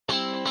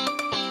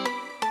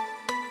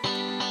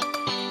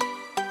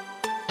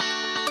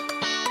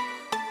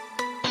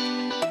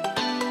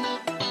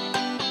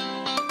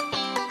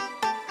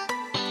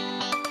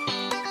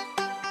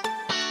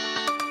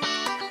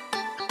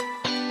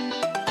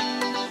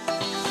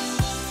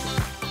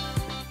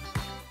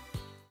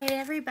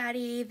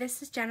everybody,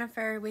 this is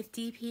Jennifer with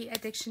DP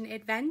Addiction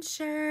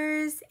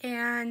Adventures,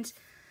 and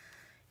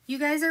you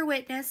guys are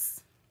witness.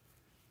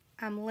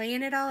 I'm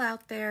laying it all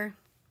out there.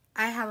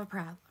 I have a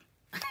problem.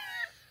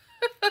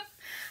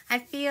 I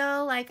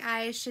feel like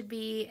I should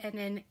be in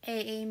an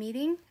AA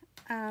meeting.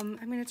 I'm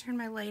going to turn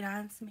my light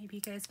on so maybe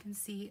you guys can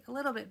see a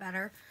little bit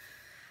better.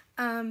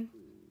 I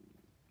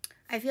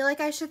feel like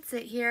I should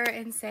sit here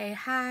and say,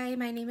 hi,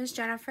 my name is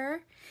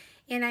Jennifer,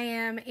 and I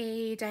am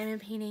a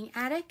diamond painting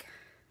addict,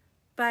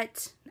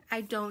 but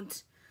I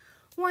don't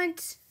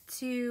want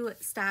to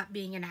stop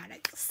being an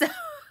addict. So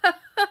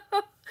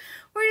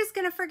we're just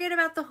going to forget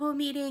about the whole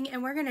meeting,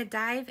 and we're going to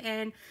dive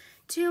in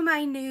to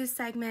my news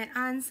segment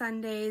on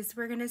Sundays.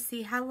 We're going to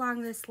see how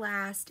long this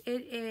lasts.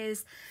 It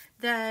is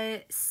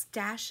the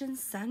Stashin'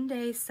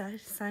 Sunday,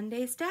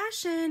 Sunday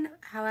Stashin',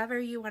 however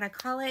you want to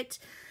call it.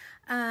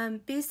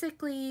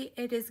 Basically,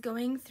 it is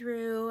going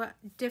through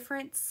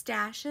different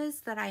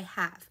stashes that I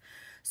have.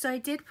 So I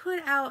did put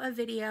out a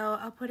video.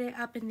 I'll put it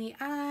up in the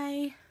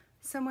eye,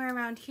 somewhere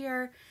around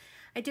here.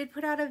 I did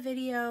put out a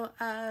video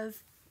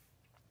of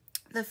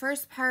the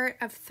first part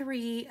of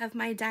 3 of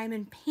my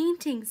diamond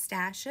painting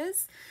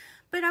stashes,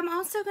 but I'm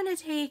also going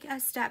to take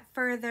a step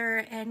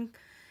further and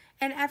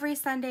every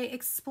Sunday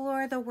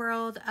explore the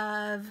world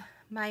of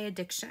my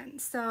addiction.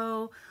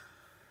 So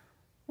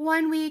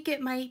one week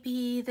it might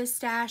be the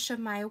stash of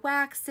my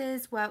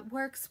waxes, what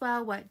works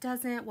well, what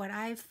doesn't, what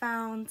I've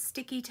found,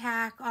 sticky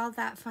tack, all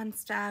that fun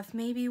stuff.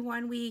 Maybe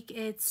one week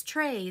it's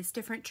trays,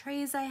 different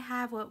trays I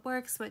have, what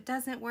works, what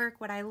doesn't work,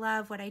 what I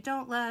love, what I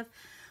don't love,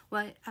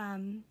 what,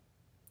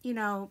 you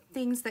know,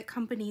 things that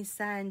companies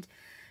send.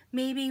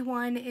 Maybe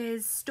one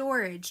is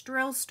storage,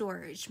 drill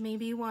storage.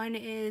 Maybe one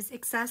is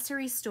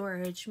accessory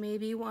storage.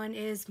 Maybe one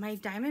is my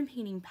diamond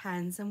painting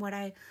pens and what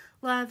I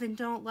love and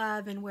don't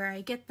love and where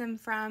I get them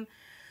from.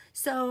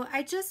 So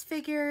I just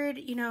figured,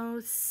 you know,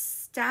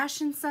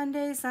 Stashin'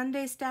 Sunday,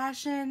 Sunday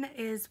Stashin'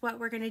 is what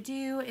we're going to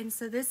do. And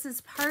so this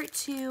is part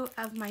 2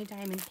 of my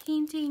diamond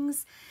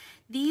paintings.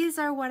 These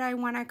are what I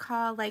want to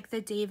call like the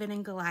David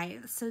and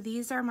Goliath. So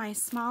these are my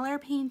smaller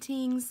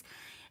paintings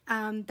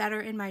that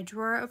are in my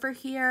drawer over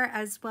here,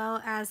 as well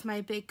as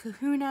my big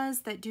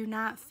kahunas that do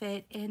not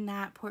fit in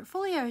that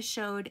portfolio I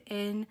showed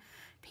in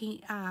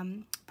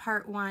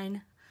part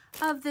 1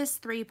 of this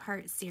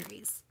 3-part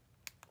series.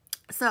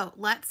 So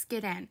let's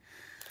get in.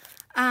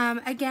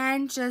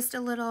 Again, just a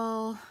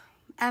little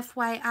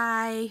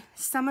FYI,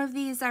 some of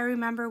these I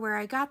remember where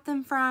I got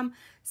them from,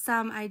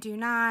 some I do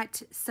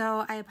not.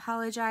 So I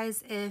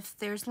apologize if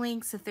there's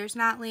links, if there's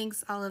not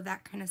links, all of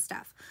that kind of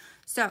stuff.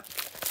 So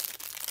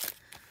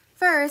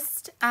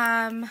first,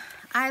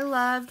 I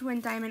loved when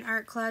Diamond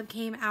Art Club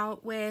came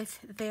out with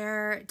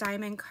their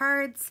diamond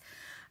cards.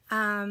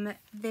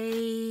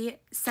 They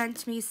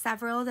sent me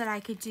several that I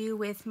could do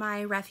with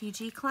my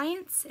refugee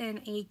clients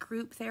in a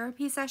group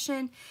therapy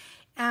session,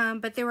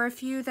 but there were a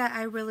few that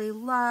I really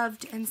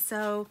loved, and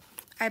so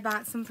I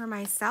bought some for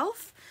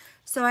myself.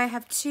 So I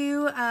have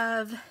 2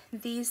 of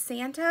these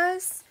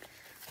Santas.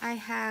 I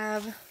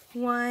have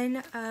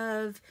one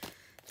of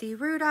the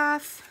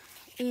Rudolph,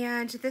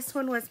 and this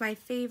one was my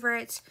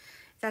favorite.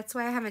 That's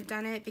why I haven't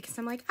done it, because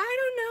I'm like, I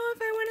don't know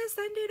if I want to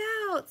send it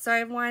out. So I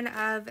have one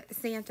of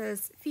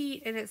Santa's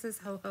feet, and it says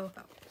ho, ho,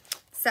 ho.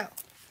 So,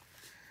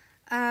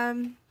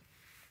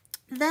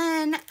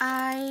 then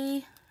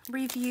I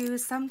review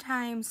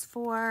sometimes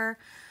for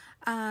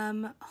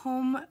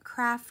Home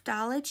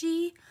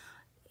Craftology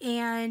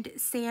and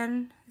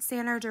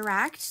Saner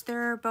Direct.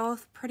 They're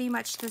both pretty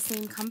much the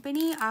same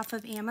company off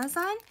of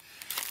Amazon.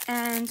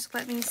 And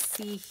let me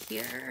see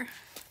here.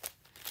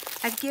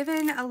 I've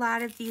given a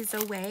lot of these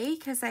away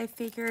because I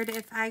figured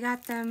if I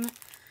got them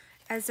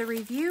as a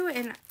review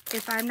and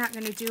if I'm not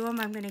going to do them,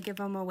 I'm going to give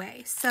them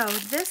away. So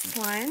this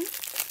one,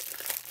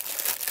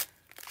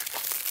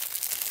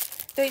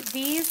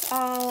 these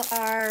all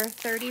are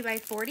 30 by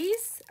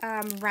 40s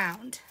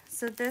round.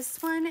 So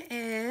this one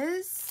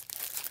is,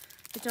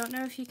 I don't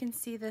know if you can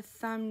see the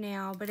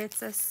thumbnail, but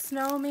it's a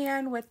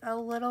snowman with a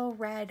little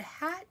red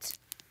hat.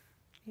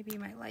 Maybe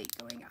my light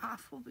going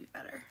off will be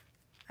better.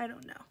 I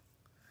don't know.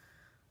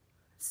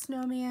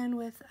 Snowman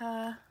with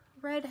a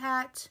red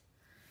hat,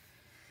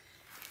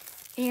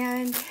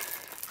 and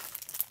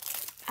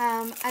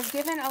I've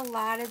given a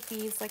lot of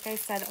these, like I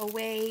said,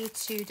 away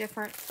to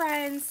different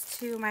friends,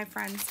 to my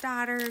friends'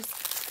 daughters,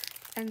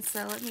 and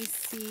so let me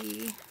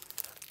see.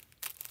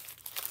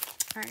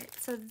 All right,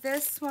 so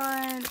this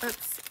one,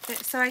 oops,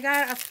 so I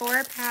got a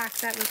 4-pack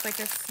that was like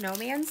a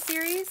snowman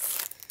series.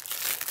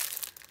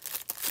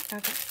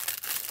 Okay,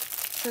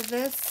 so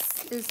this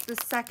is the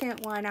second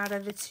one out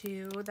of the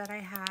 2 that I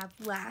have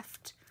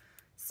left,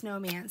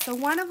 snowman. So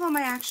one of them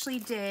I actually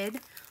did,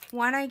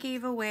 one I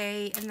gave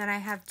away, and then I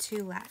have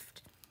 2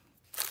 left.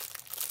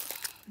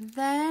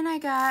 Then I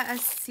got a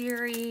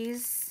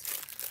series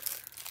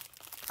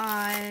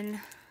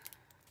on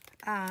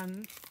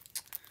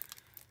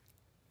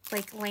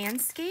like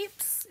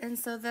landscapes, and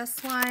so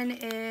this one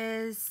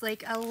is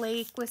like a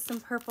lake with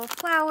some purple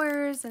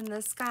flowers and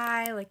the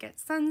sky like at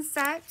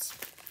sunset.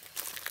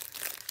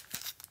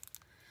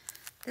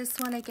 This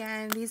one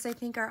again, these I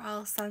think are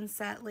all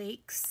Sunset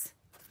Lakes.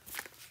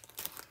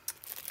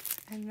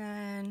 And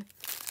then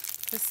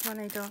this one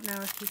I don't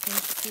know if you can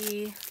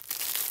see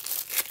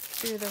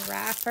through the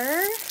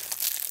wrapper,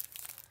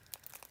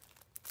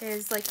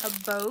 is like a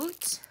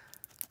boat.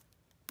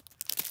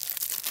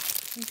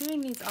 I'm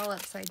doing these all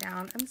upside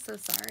down. I'm so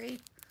sorry.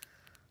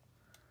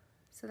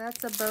 So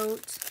that's a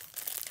boat.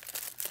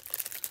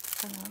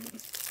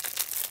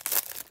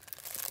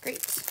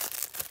 Great.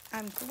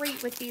 I'm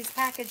great with these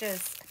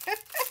packages.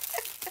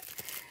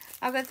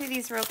 I'll go through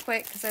these real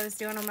quick because I was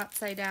doing them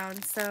upside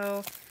down.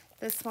 So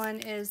this one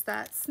is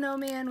that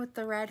snowman with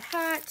the red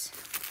hat.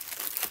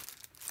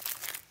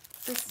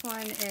 This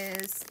one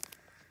is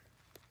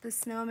the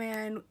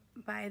snowman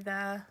by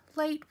the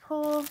light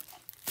pole.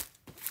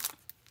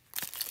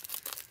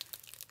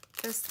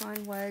 This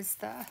one was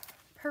the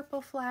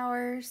purple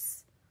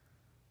flowers.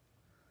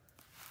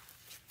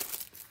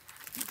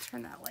 Let me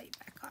turn that light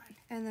back on.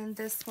 And then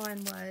this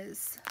one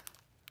was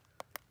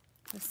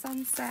the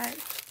sunset.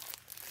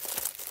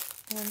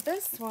 And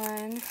this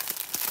one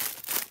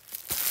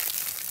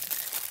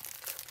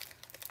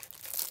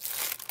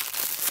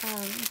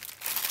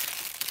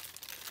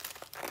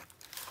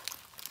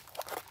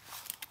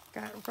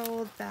got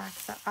rolled back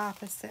the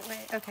opposite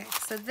way. Okay,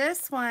 so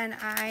this one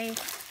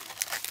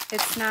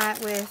it's not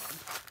with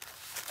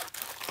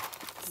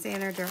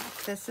Standard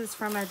Direct. This is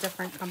from a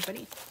different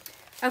company.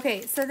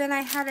 Okay, so then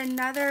I had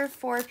another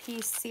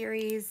 4-piece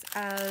series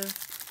of,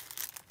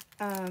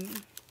 what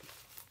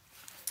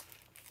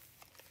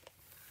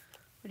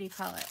do you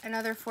call it?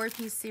 Another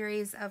 4-piece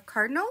series of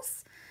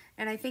cardinals.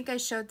 And I think I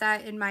showed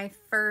that in my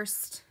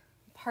first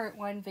part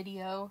 1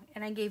 video,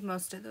 and I gave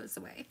most of those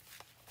away.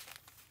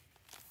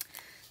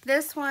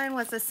 This one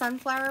was a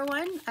sunflower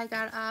one I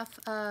got off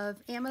of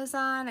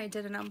Amazon. I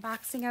did an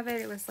unboxing of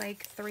it. It was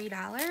like $3.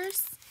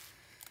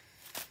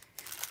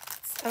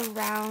 It's a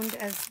round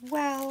as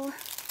well.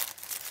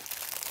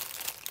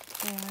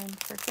 And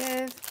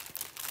forgive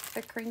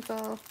the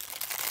crinkle,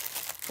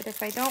 but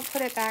if I don't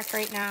put it back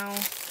right now,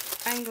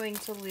 I'm going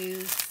to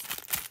lose.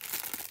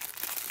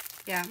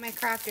 Yeah, my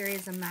craft area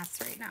is a mess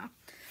right now.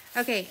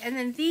 Okay, and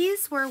then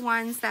these were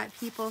ones that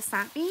people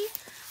sent me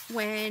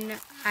when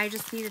I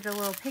just needed a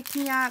little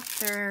pick-me-up.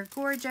 They're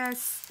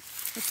gorgeous.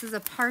 This is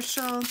a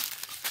partial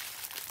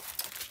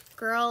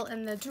girl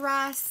in the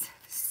dress.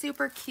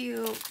 Super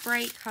cute,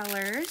 bright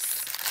colors.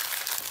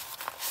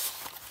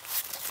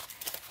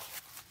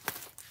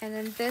 And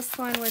then this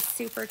one was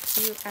super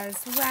cute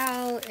as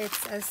well.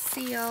 It's a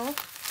seal.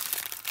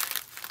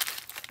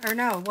 Or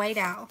no, white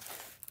owl.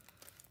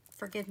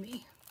 Forgive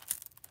me.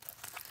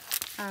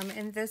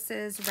 And this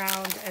is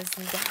round as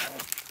well.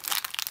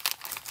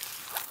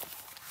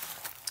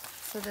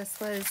 So this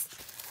was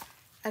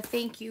a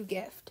thank you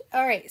gift.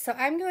 All right, so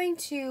I'm going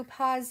to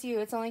pause you.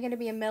 It's only going to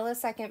be a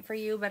millisecond for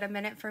you, but a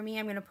minute for me.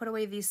 I'm going to put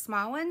away these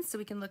small ones so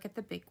we can look at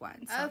the big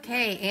ones.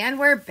 Okay, and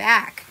we're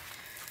back.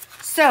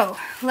 So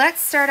let's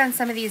start on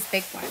some of these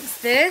big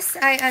ones. This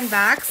I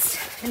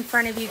unboxed in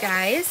front of you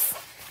guys.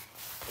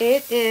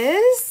 It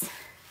is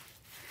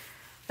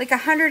like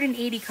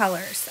 180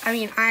 colors. I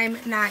mean, I'm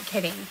not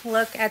kidding.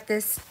 Look at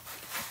this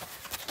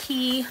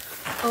key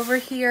over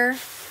here.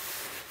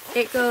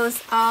 It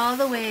goes all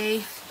the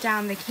way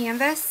down the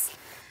canvas.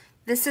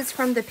 This is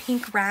from the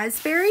pink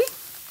raspberry.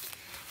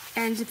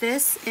 And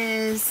this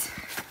is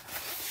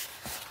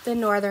the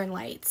Northern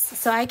Lights.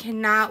 So I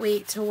cannot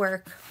wait to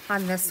work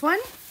on this one.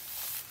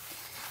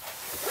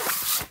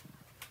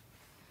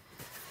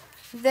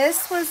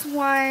 This was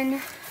one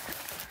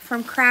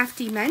from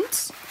Crafty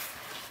Mint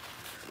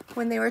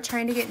when they were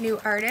trying to get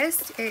new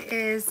artists. It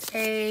is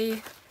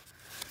a,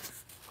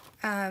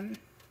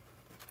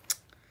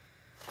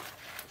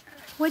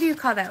 what do you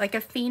call that? Like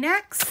a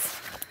phoenix.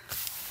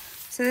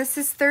 So this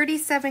is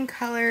 37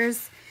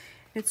 colors.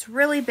 It's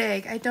really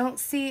big. I don't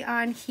see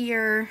on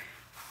here.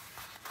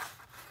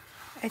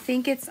 I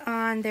think it's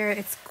on there.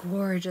 It's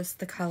gorgeous,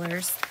 the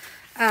colors.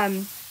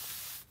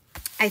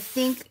 I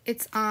think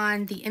it's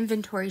on the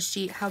inventory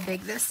sheet how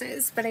big this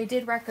is, but I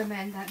did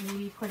recommend that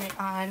maybe put it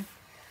on.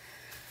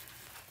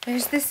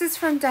 This is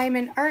from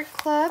Diamond Art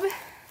Club.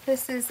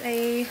 This is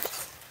a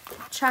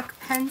Chuck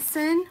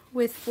Penson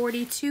with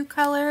 42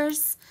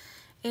 colors.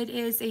 It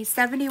is a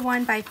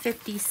 71 by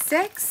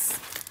 56,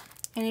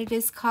 and it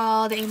is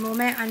called A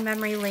Moment on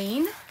Memory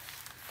Lane.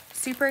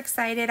 Super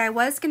excited. I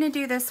was going to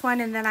do this one,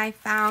 and then I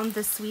found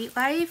the Sweet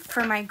Life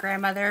for my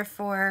grandmother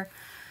for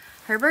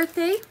her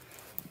birthday.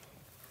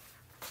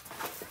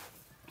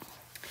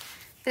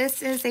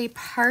 This is a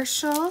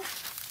partial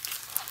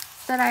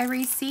that I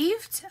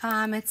received.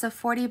 It's a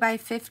 40 by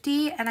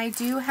 50, and I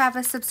do have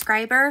a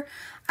subscriber.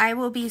 I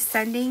will be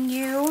sending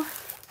you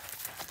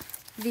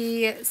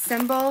the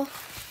symbol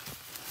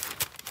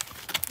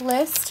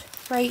list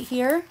right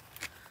here.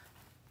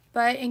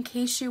 But in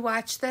case you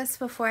watch this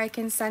before I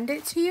can send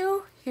it to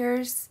you,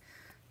 here's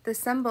the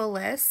symbol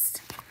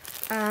list.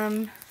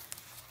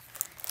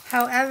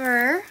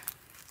 However,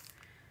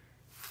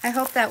 I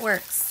hope that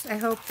works. I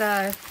hope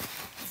the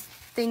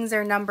things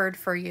are numbered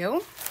for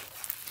you.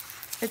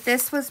 but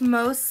this was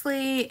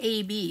mostly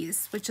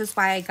ABs, which is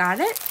why I got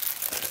it.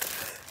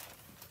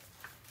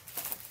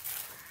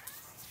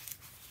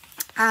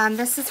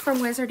 This is from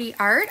Wizardy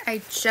Art.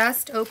 I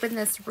just opened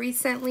this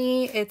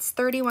recently. It's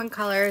 31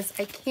 colors.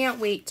 I can't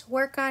wait to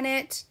work on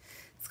it.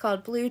 It's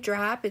called Blue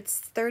Drop. It's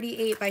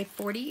 38 by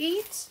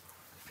 48.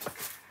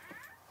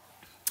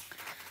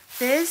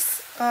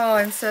 This, oh,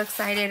 I'm so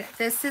excited.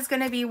 This is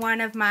going to be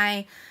one of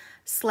my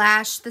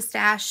Slash the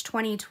Stash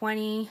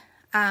 2020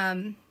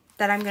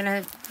 that I'm going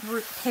to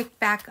pick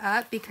back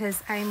up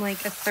because I'm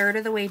like a third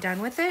of the way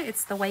done with it.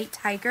 It's the White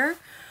Tiger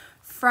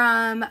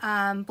from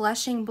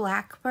Blushing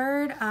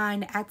Blackbird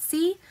on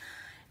Etsy.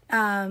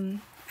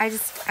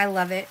 I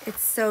love it.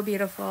 It's so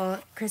beautiful.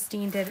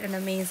 Christine did an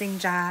amazing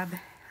job.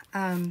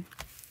 And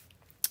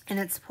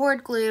it's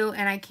poured glue,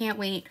 and I can't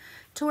wait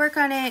to work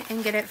on it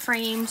and get it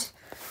framed.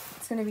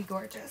 It's going to be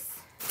gorgeous.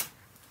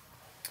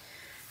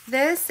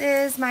 This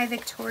is my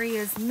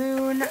Victoria's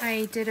Moon.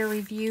 I did a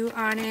review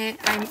on it.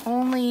 I'm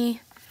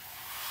only,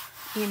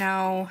 you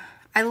know,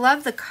 I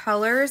love the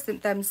colors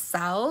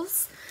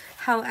themselves.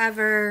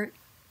 However,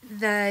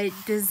 the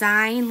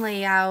design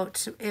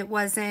layout, it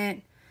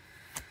wasn't,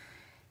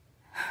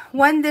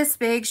 one this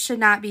big should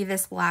not be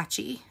this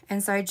blotchy.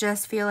 And so I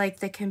just feel like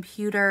the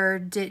computer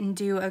didn't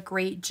do a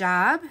great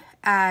job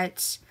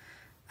at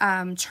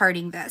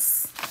charting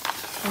this.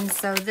 And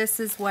so this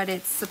is what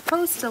it's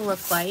supposed to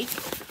look like.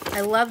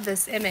 I love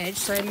this image,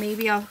 so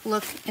maybe I'll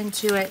look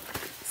into it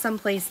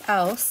someplace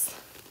else.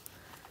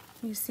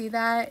 You see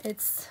that?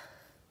 It's,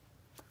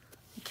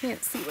 you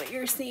can't see what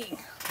you're seeing.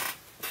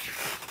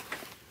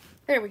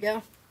 There we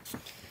go.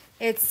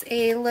 It's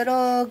a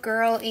little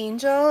girl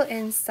angel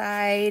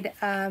inside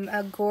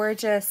a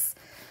gorgeous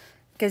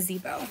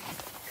gazebo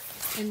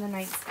in the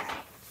night sky.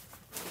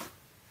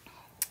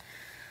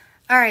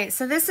 All right,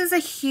 so this is a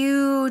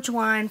huge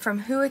one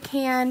from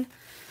Huacan.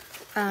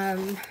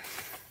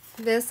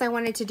 This I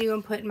wanted to do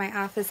and put in my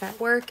office at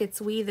work.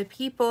 It's We the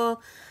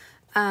People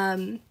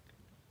for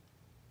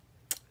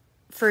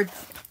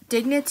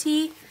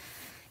Dignity.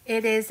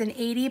 It is an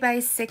 80 by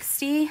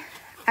 60.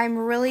 I'm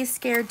really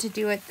scared to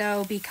do it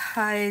though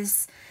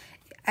because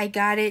I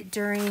got it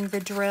during the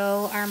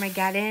drill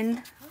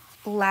Armageddon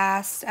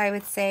last, I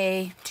would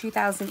say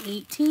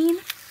 2018.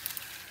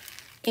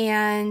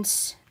 And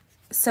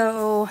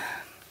so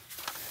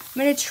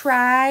I'm going to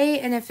try,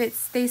 and if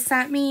it's, they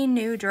sent me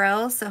new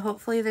drills, so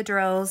hopefully the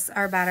drills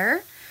are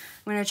better.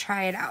 I'm going to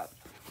try it out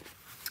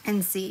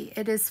and see.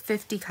 It is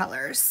 50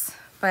 colors,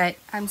 but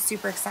I'm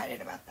super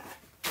excited about that.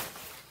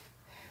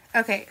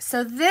 Okay,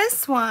 so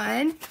this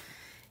one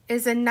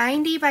is a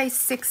 90 by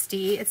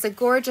 60. It's a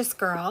gorgeous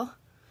girl.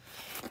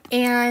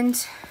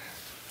 And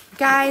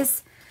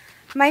guys,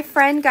 my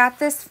friend got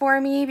this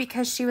for me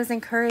because she was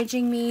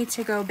encouraging me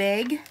to go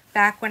big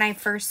back when I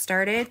first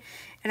started.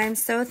 And I'm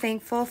so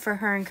thankful for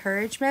her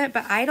encouragement,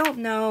 but I don't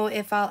know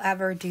if I'll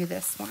ever do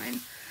this one.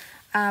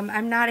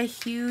 I'm not a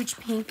huge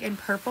pink and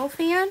purple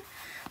fan.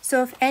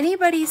 So if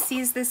anybody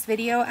sees this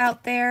video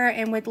out there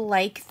and would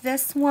like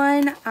this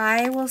one,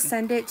 I will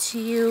send it to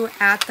you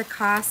at the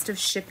cost of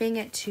shipping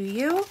it to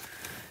you.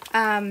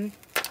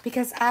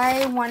 Because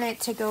I want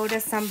it to go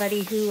to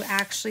somebody who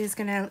actually is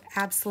going to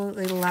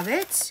absolutely love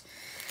it.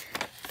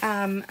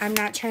 I'm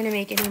not trying to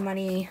make any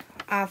money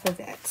off of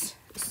it.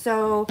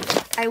 So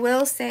I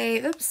will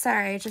say, oops,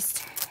 sorry, I just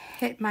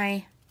hit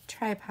my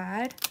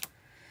tripod.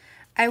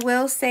 I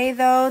will say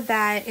though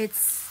that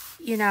it's,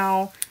 you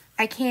know,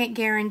 I can't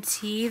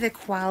guarantee the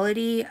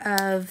quality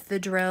of the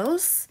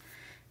drills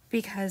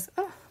because,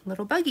 oh,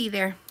 little buggy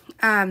there.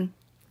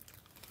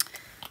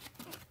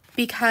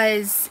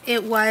 Because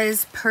it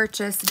was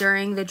purchased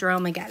during the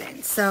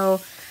Drillmageddon.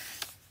 So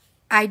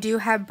I do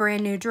have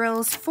brand new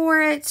drills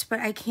for it, but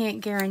I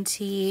can't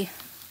guarantee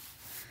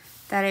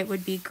that it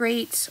would be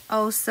great.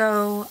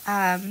 Also,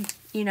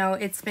 you know,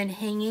 it's been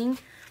hanging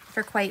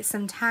for quite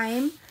some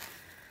time.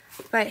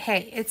 But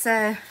hey, it's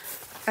a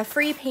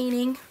free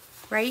painting,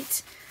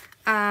 right?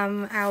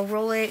 I'll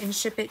roll it and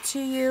ship it to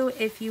you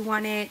if you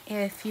want it,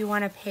 if you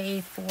want to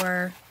pay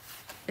for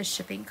the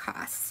shipping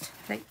costs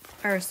that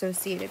are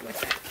associated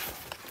with it.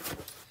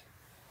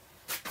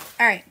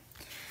 All right,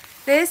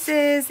 this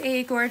is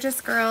a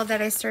gorgeous girl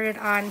that I started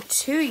on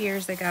 2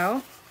 years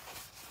ago.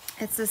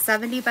 It's a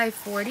 70 by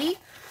 40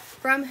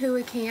 from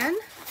Huacan.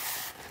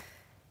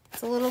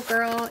 It's a little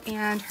girl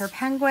and her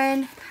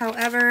penguin.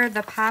 However,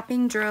 the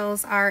popping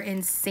drills are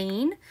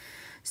insane.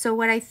 So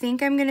what I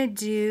think I'm gonna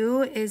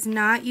do is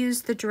not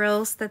use the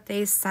drills that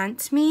they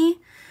sent me,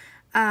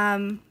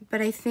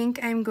 but I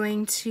think I'm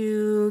going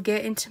to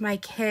get into my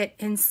kit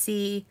and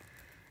see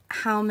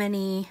how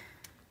many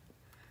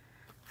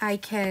I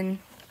can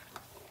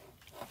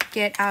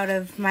get out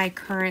of my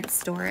current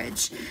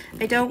storage.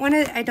 I don't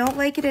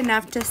like it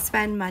enough to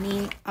spend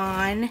money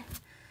on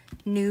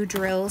new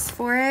drills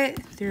for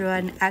it through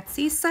an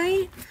Etsy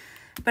site,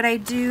 but I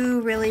do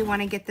really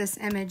want to get this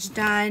image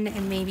done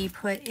and maybe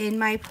put in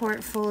my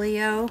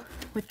portfolio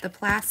with the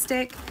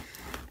plastic.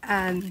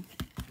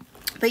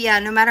 But yeah,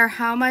 no matter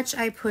how much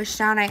I push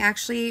down, I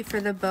actually,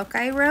 for the book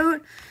I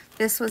wrote,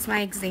 this was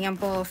my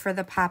example for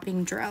the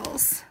popping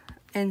drills.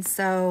 And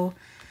so,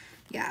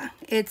 yeah,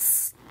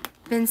 it's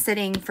been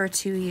sitting for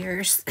 2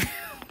 years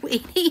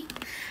waiting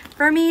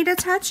for me to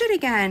touch it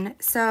again.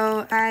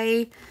 So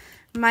I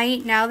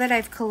might, now that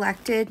I've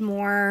collected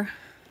more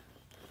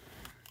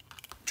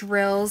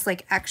drills,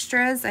 like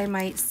extras, I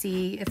might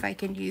see if I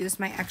can use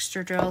my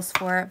extra drills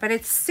for it. But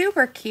it's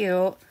super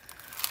cute.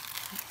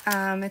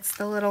 It's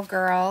the little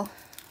girl.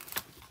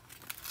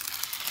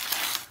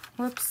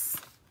 Whoops.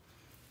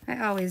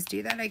 I always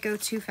do that. I go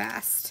too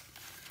fast.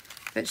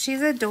 But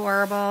she's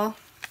adorable.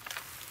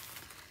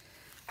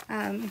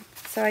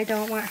 So I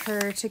don't want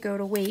her to go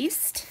to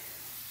waste.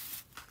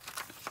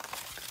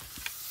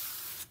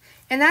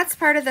 And that's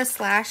part of the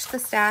Stash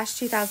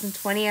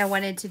 2020. I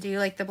wanted to do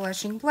like the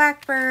Blushing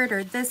Blackbird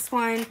or this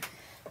one,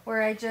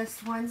 where I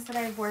just, ones that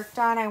I've worked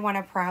on, I want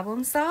to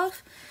problem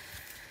solve.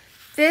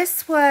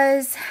 This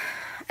was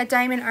a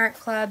Diamond Art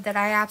Club that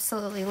I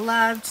absolutely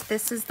loved.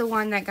 This is the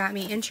one that got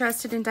me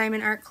interested in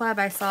Diamond Art Club.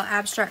 I saw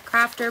Abstract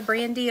Crafter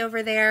Brandy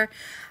over there.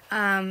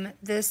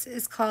 This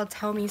is called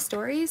Tell Me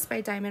Stories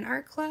by Diamond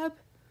Art Club.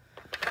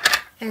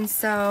 And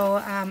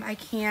so I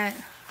can't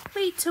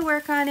wait to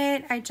work on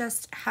it. I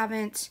just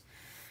haven't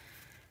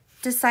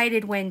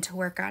decided when to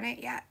work on it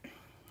yet.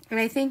 And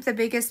I think the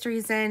biggest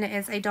reason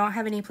is I don't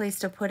have any place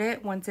to put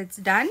it once it's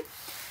done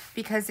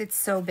because it's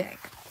so big.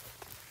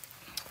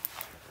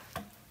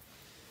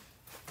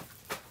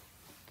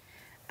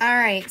 All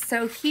right,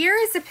 so here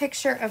is a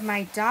picture of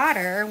my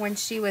daughter when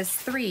she was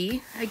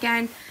 3.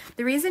 Again,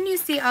 the reason you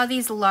see all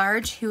these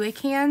large Hua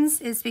cans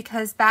is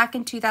because back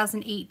in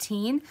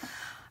 2018,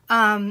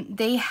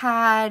 they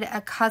had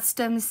a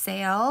custom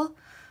sale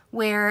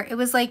where it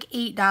was like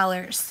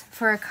 $8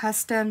 for a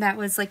custom that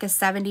was like a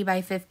 70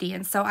 by 50.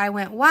 And so I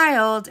went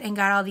wild and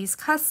got all these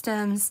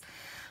customs,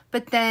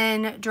 but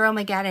then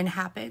Dromageddon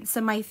happened. So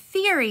my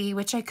theory,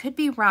 which I could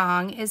be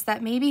wrong, is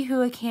that maybe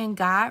Hua Can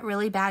got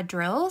really bad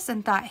drills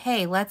and thought,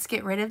 hey, let's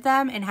get rid of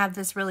them and have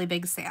this really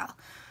big sale.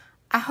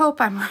 I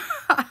hope I'm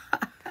wrong.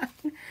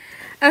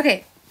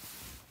 Okay,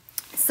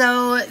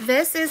 so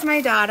this is my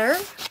daughter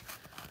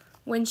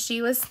when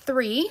she was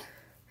 3.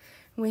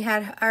 We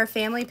had our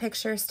family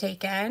pictures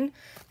taken,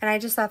 and I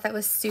just thought that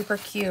was super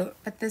cute.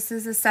 But this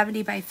is a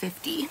 70 by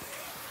 50.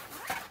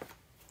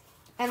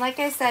 And like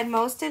I said,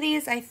 most of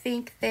these, I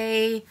think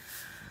they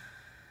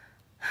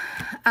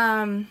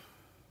sent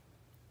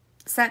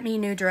me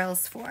new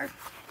drills for.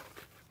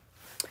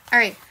 All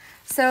right,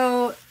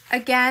 so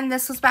again,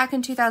 this was back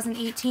in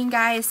 2018,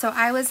 guys. So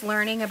I was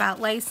learning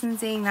about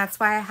licensing. That's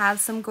why I have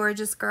some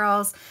gorgeous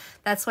girls.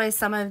 That's why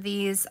some of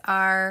these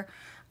are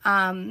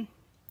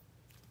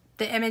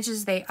the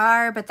images they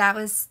are, but that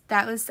was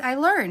I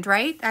learned,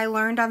 right? I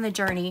learned on the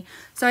journey.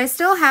 So I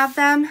still have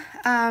them.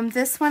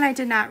 This one I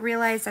did not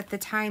realize at the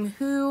time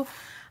who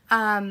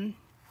was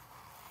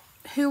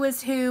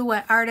who,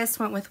 what artist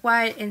went with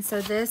what, and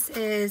so this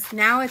is,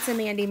 now it's a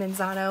Mandy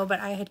Manzano, but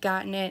I had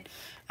gotten it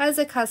as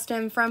a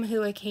custom from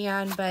Hua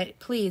Can, but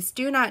please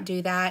do not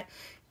do that.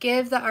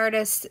 Give the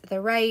artist the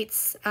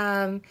rights.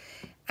 That's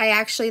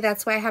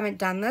why I haven't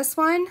done this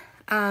one.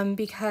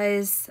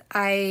 Because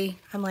I'm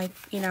like,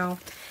 you know,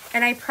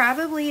 and I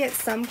probably at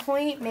some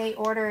point may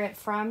order it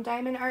from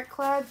Diamond Art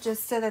Club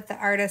just so that the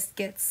artist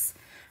gets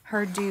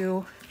her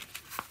due.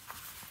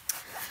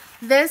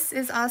 This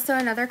is also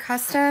another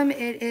custom.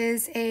 It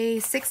is a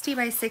 60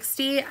 by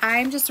 60.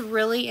 I'm just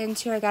really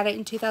into, I got it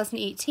in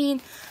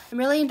 2018. I'm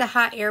really into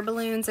hot air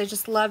balloons. I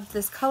just loved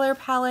this color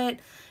palette,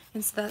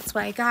 and so that's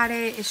why I got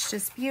it. It's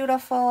just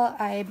beautiful.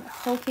 I'm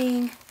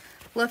hoping,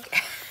 look,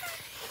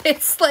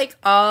 it's like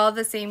all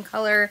the same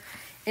color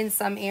in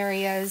some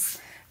areas,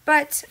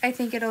 but I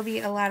think it'll be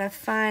a lot of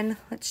fun.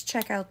 Let's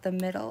check out the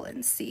middle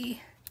and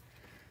see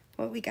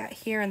what we got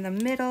here in the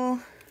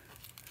middle.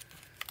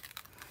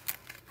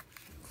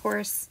 Of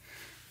course,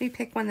 we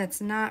pick one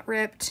that's not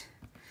ripped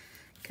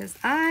because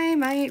I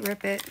might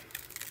rip it.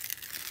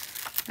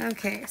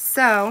 Okay,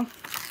 so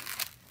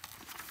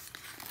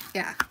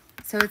yeah,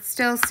 so it's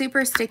still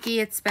super sticky.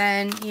 It's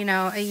been, you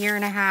know, 1.5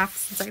 years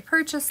since I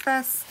purchased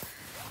this.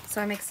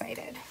 So I'm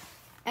excited.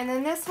 And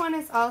then this one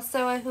is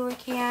also a Hua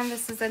Can.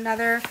 This is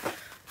another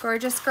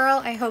gorgeous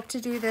girl. I hope to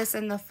do this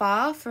in the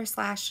fall for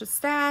Slash to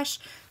Stash.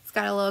 It's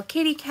got a little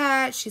kitty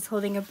cat. She's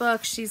holding a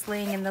book. She's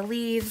laying in the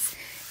leaves.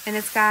 And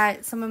it's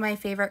got some of my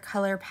favorite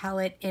color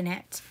palette in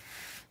it.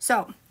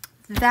 So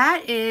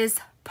that is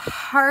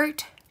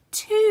part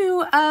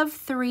 2 of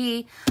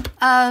 3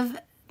 of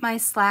my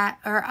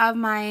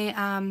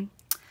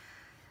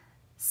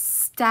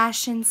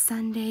Stashin'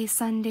 Sunday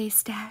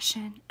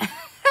Stashin'.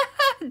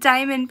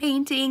 Diamond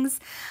paintings.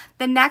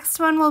 The next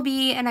one will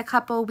be in a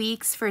couple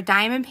weeks for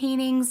diamond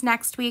paintings.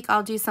 Next week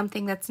I'll do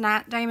something that's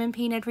not diamond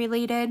painted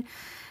related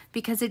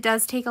because it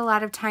does take a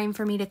lot of time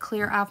for me to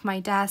clear off my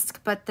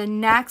desk. But the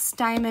next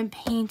diamond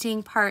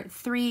painting part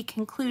 3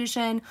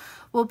 conclusion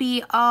will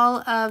be all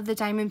of the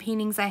diamond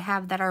paintings I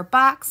have that are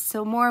boxed.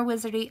 So more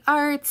Wizardry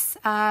Arts,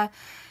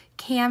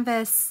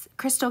 canvas,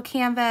 crystal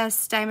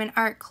canvas, diamond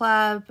art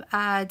club,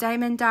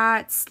 diamond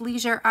dots,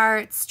 leisure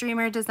art,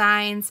 streamer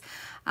designs.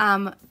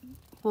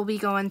 We'll be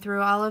going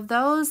through all of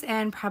those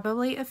and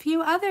probably a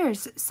few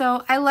others.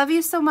 So I love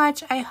you so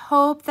much. I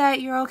hope that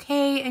you're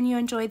okay and you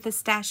enjoyed this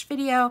stash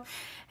video.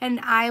 And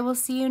I will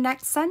see you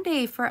next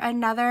Sunday for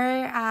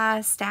another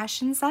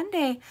Stash and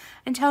Sunday.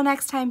 Until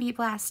next time, be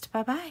blessed.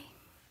 Bye-bye.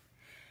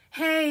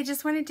 Hey,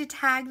 just wanted to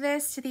tag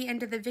this to the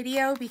end of the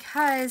video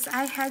because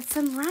I had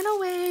some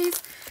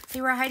runaways.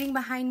 They were hiding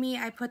behind me.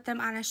 I put them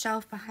on a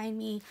shelf behind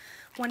me.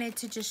 Wanted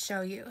to just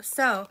show you.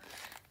 So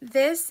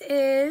this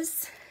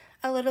is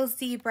a little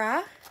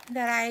zebra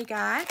that I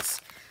got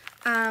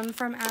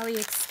from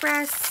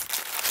AliExpress.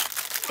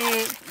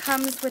 It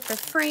comes with a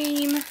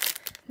frame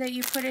that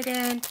you put it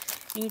in.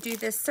 You do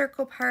this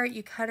circle part,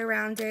 you cut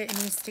around it,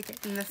 and you stick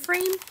it in the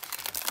frame.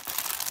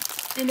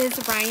 It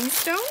is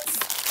rhinestones.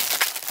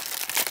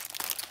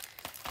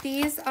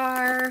 This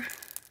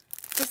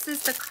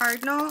is the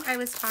cardinal I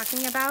was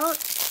talking about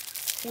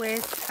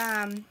with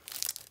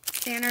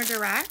Banner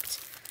Direct.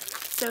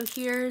 So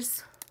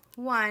here's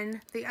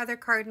one. The other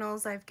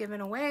cardinals I've given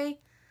away.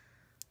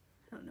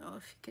 I don't know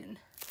if you can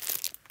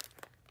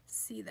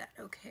see that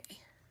okay.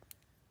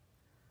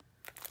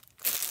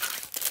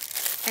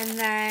 And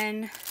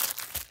then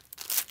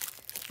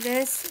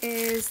this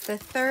is the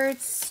third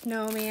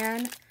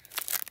snowman.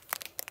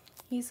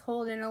 He's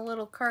holding a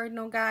little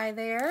cardinal guy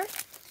there.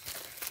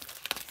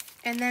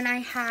 And then I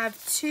have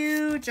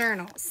 2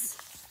 journals.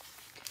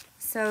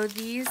 So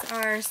these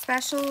are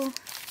special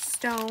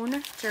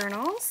stone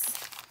journals.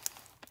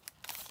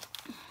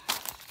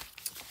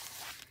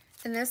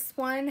 And this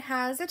one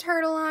has a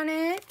turtle on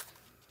it.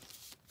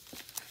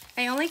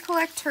 I only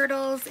collect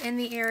turtles in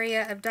the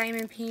area of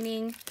diamond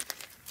painting.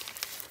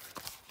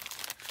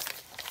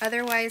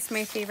 Otherwise,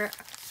 my favorite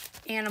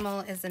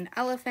animal is an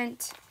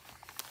elephant.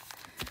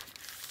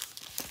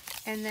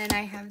 And then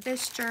I have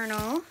this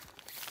journal,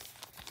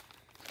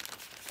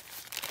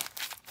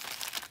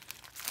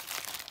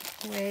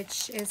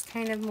 which is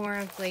kind of more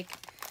of like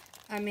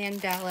a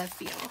mandala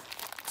feel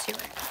to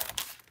it.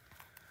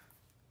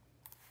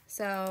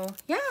 So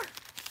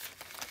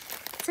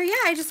yeah,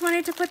 I just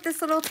wanted to put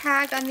this little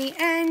tag on the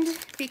end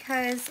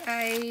because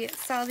I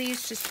saw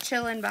these just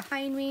chilling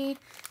behind me.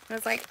 I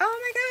was like, oh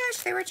my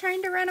gosh, they were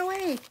trying to run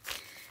away.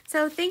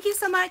 So thank you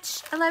so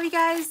much. I love you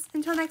guys.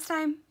 Until next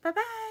time,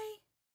 bye-bye.